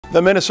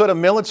The Minnesota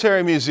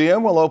Military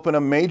Museum will open a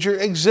major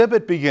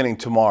exhibit beginning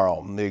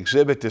tomorrow. The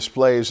exhibit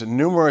displays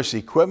numerous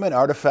equipment,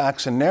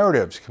 artifacts, and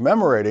narratives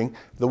commemorating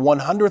the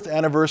 100th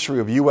anniversary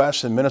of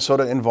U.S. and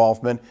Minnesota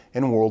involvement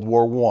in World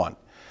War I.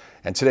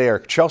 And today, our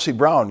Chelsea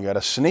Brown got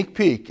a sneak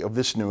peek of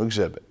this new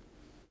exhibit.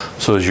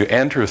 So as you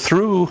enter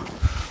through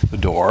the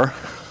door,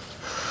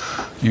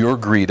 you're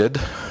greeted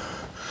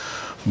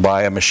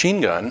by a machine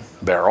gun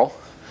barrel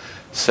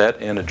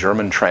set in a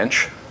German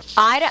trench.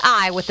 Eye to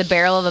eye with the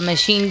barrel of a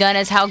machine gun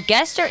is how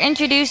guests are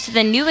introduced to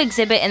the new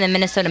exhibit in the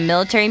Minnesota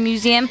Military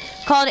Museum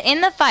called In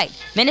the Fight,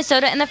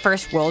 Minnesota in the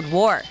First World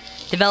War.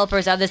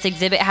 Developers of this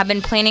exhibit have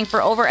been planning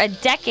for over a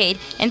decade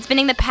and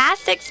spending the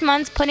past 6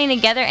 months putting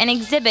together an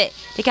exhibit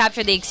to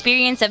capture the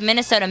experience of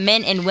Minnesota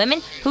men and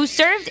women who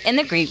served in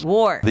the Great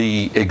War.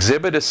 The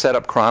exhibit is set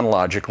up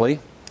chronologically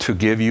to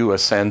give you a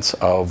sense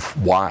of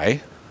why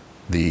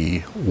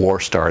the war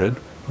started,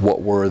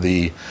 what were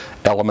the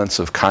elements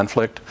of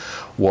conflict,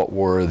 what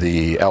were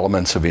the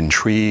elements of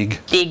intrigue.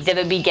 The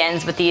exhibit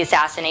begins with the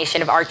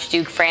assassination of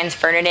Archduke Franz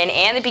Ferdinand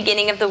and the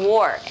beginning of the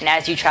war. And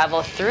as you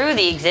travel through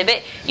the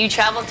exhibit, you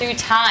travel through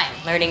time,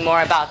 learning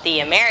more about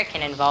the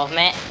American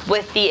involvement,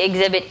 with the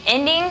exhibit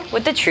ending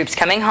with the troops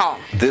coming home.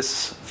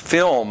 This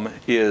film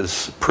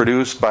is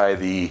produced by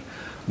the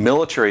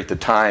military at the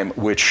time,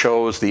 which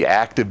shows the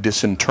active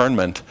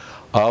disinterment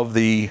of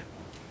the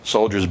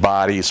soldiers'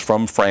 bodies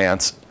from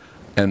France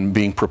and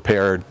being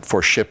prepared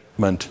for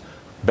shipment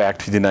back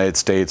to the United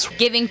States.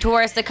 Giving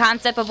tourists the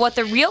concept of what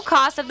the real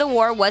cost of the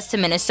war was to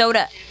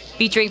Minnesota.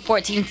 Featuring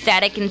 14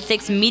 static and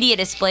 6 media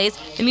displays,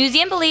 the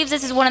museum believes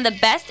this is one of the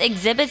best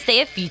exhibits they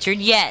have featured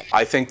yet.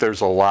 I think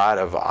there's a lot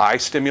of eye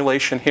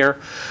stimulation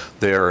here.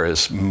 There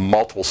is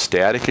multiple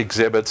static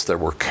exhibits that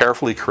were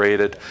carefully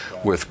created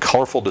with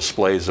colorful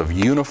displays of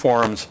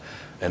uniforms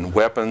and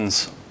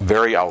weapons,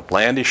 very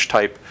outlandish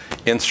type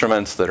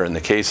instruments that are in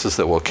the cases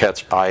that will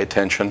catch eye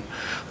attention.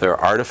 There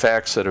are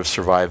artifacts that have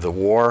survived the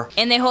war.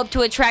 And they hope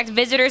to attract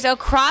visitors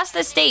across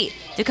the state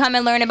to come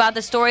and learn about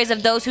the stories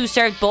of those who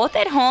served both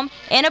at home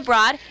and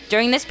abroad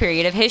during this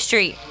period of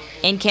history.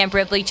 In Camp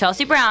Ripley,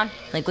 Chelsea Brown,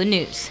 Lakeland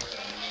News.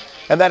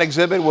 And that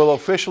exhibit will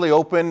officially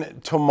open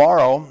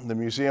tomorrow. The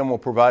museum will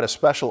provide a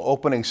special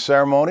opening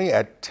ceremony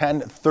at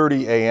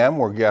 10:30 a.m.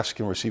 where guests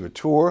can receive a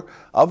tour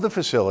of the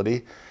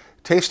facility,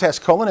 taste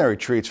test culinary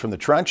treats from the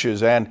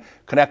trenches, and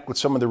connect with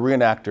some of the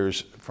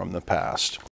reenactors from the past.